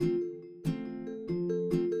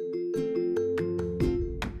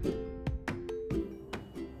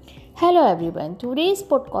Hello everyone. Today's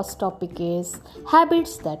podcast topic is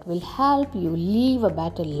habits that will help you live a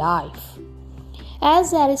better life.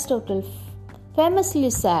 As Aristotle famously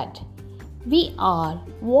said, we are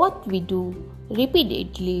what we do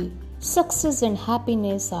repeatedly. Success and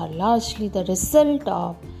happiness are largely the result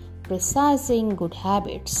of precising good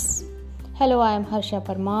habits. Hello, I am Harsha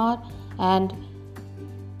Parmar and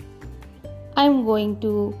I am going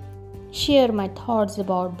to share my thoughts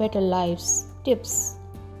about better lives tips.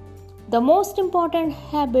 The most important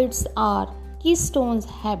habits are keystone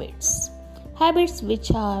habits, habits which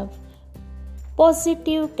have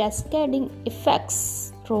positive cascading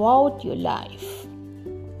effects throughout your life.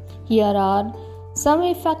 Here are some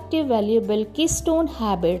effective, valuable keystone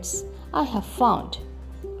habits I have found.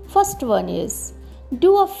 First one is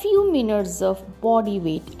do a few minutes of body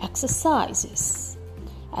weight exercises.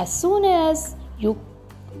 As soon as you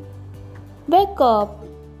wake up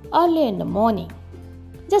early in the morning,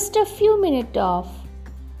 just a few minutes of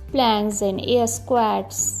planks and air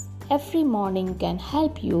squats every morning can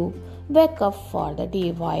help you wake up for the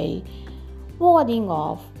day while warding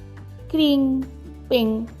off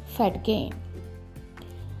creeping fat gain.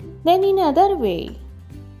 Then in another way,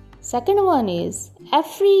 second one is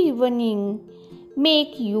every evening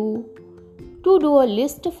make you to-do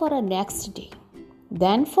list for the next day.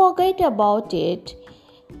 Then forget about it.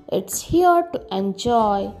 It's here to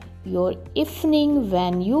enjoy your evening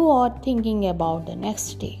when you are thinking about the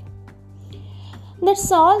next day.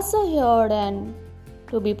 That's also here and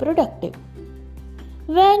to be productive.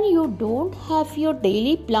 When you don't have your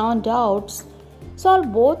daily planned out,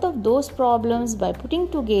 solve both of those problems by putting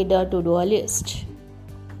together to-do list.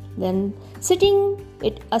 Then setting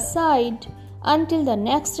it aside until the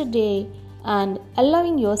next day and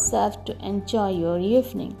allowing yourself to enjoy your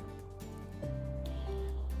evening.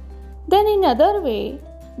 Then in another way,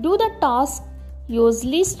 do the task you're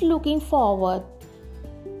least looking forward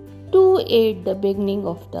to at the beginning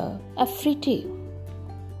of the every day.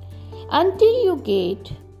 Until you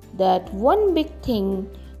get that one big thing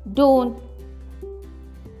done,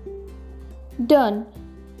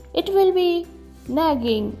 it will be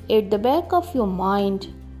nagging at the back of your mind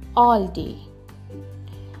all day.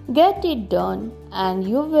 Get it done and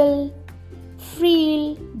you will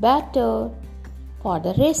feel better for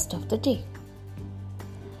the rest of the day.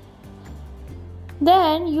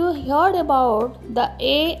 Then you heard about the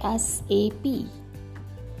ASAP.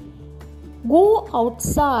 Go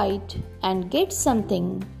outside and get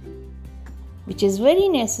something which is very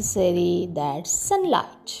necessary, that's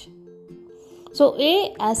sunlight. So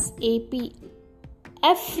ASAP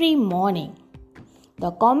every morning.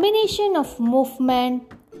 The combination of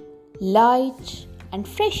movement, light and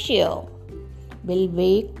fresh air will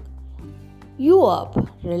wake you up,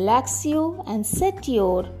 relax you and set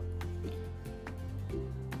your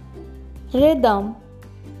rhythm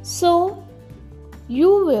so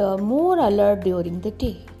you were more alert during the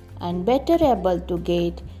day and better able to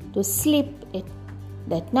get to sleep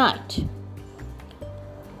that night.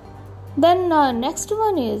 Then next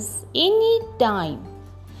one is any time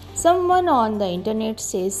someone on the internet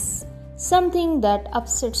says something that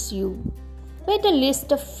upsets you, wait at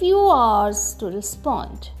least a few hours to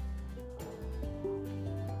respond.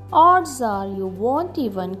 Odds are you won't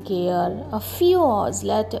even care a few hours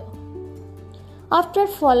later. After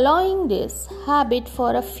following this habit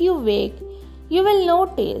for a few weeks, you will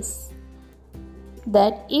notice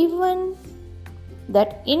that even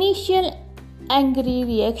that initial angry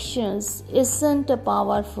reactions isn't as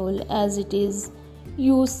powerful as it is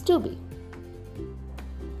used to be.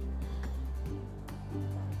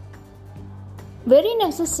 Very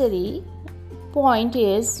necessary point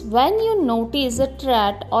is when you notice a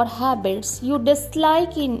trait or habits you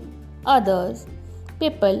dislike in others,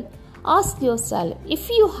 people, ask yourself if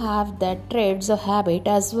you have that traits or habit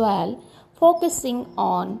as well. Focusing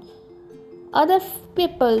on other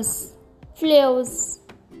people's flaws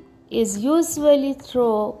is usually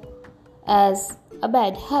thrown as a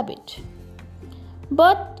bad habit,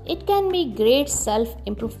 but it can be great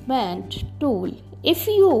self-improvement tool if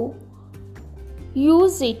you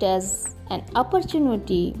use it as an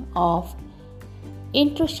opportunity of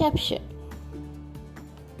introspection.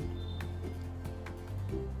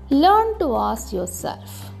 Learn to ask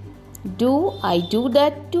yourself, do I do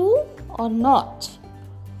that too or not?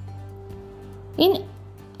 In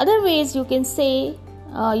other ways you can say,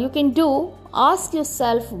 ask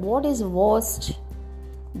yourself what is worst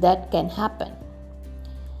that can happen.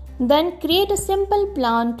 Then create a simple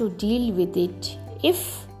plan to deal with it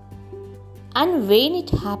if and when it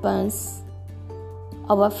happens.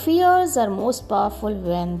 Our fears are most powerful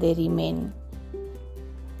when they remain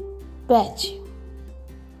vague.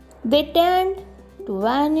 They tend to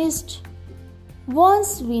vanish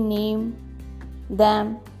once we name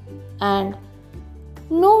them, and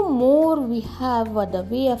no more we have the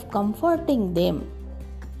way of comforting them.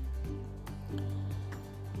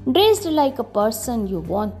 Dressed like a person you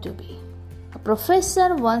want to be. A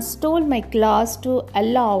professor once told my class to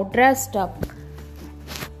allow dressed up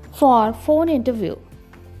for phone interview.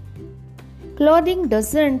 Clothing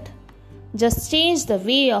doesn't just change the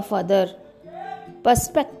way of other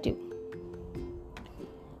perspective.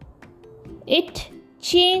 It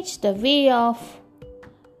changed the way of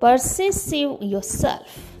perceive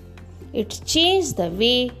yourself. It changed the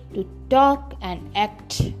way to talk and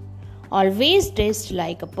act. Always dressed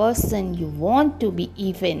like a person you want to be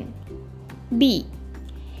even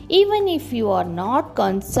if you are not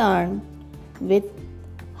concerned with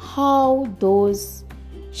how those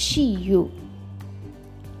see you.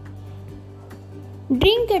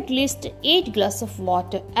 Drink at least 8 glasses of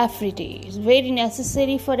water every day. It's very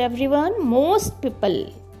necessary for everyone. Most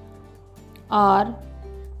people are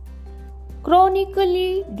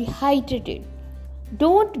chronically dehydrated.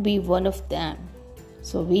 Don't be one of them.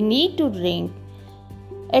 So we need to drink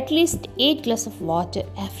at least 8 glasses of water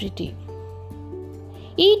every day.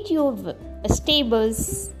 Eat your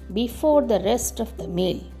vegetables before the rest of the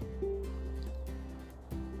meal.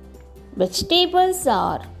 Vegetables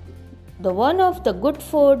are the one of the good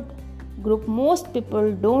food group most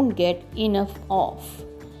people don't get enough of,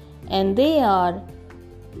 and they are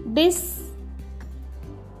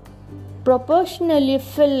disproportionately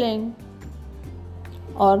filling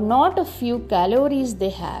or not a few calories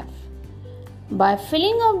they have. By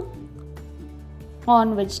filling up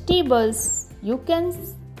on vegetables, you can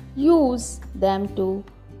use them to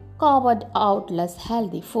carve out less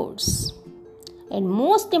healthy foods. And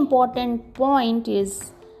most important point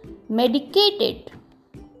is medicated.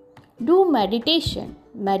 Do meditation.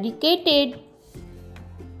 Meditated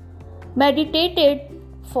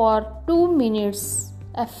for 2 minutes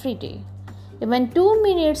every day. Even 2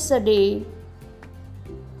 minutes a day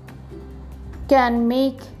can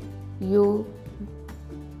make you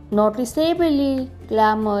noticeably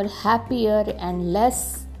calmer, happier, and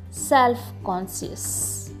less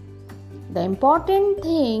self-conscious. The important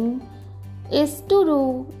thing is to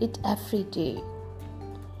do it every day,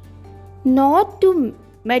 not to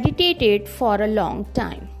meditate it for a long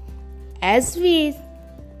time, as with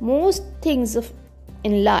most things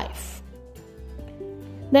in life.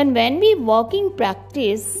 Then when we walking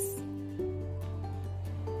practice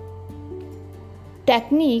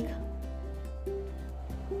technique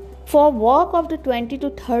for walk of the 20 to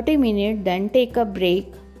 30 minutes, then take a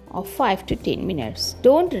break of 5 to 10 minutes.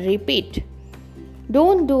 Don't repeat.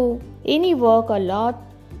 Don't do any work a lot,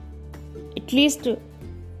 at least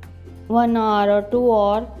 1 hour or 2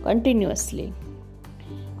 hours continuously.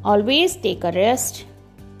 Always take a rest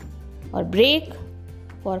or break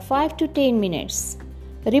for 5 to 10 minutes.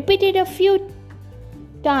 Repeat it a few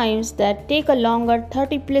times, that take a longer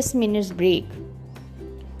 30 plus minutes break.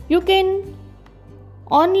 You can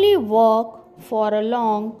only walk for a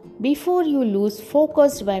long before you lose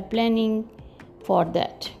focus by planning for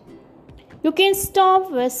that. You can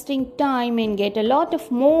stop wasting time and get a lot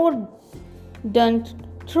of more done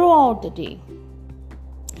throughout the day.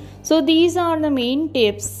 So these are the main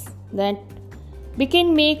tips that we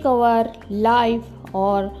can make our life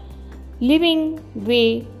or living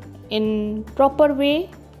way in proper way.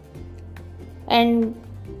 And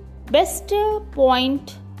best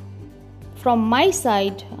point from my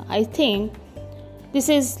side, I think this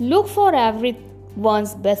is look for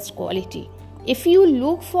everyone's best quality. If you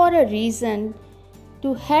look for a reason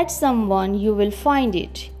to hate someone, you will find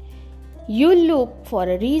it. You look for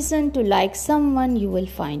a reason to like someone, you will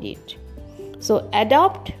find it. So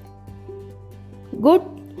adopt good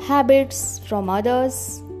habits from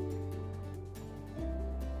others.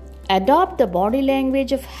 Adopt the body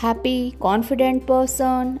language of happy, confident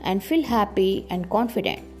person and feel happy and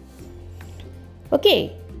confident.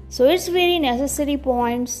 Okay, so it's very necessary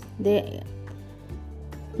points.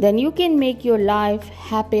 Then you can make your life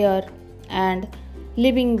happier and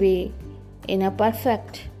living way in a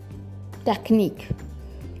perfect technique.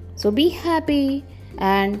 So be happy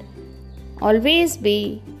and always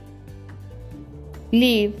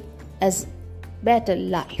live as better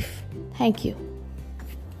life. Thank you.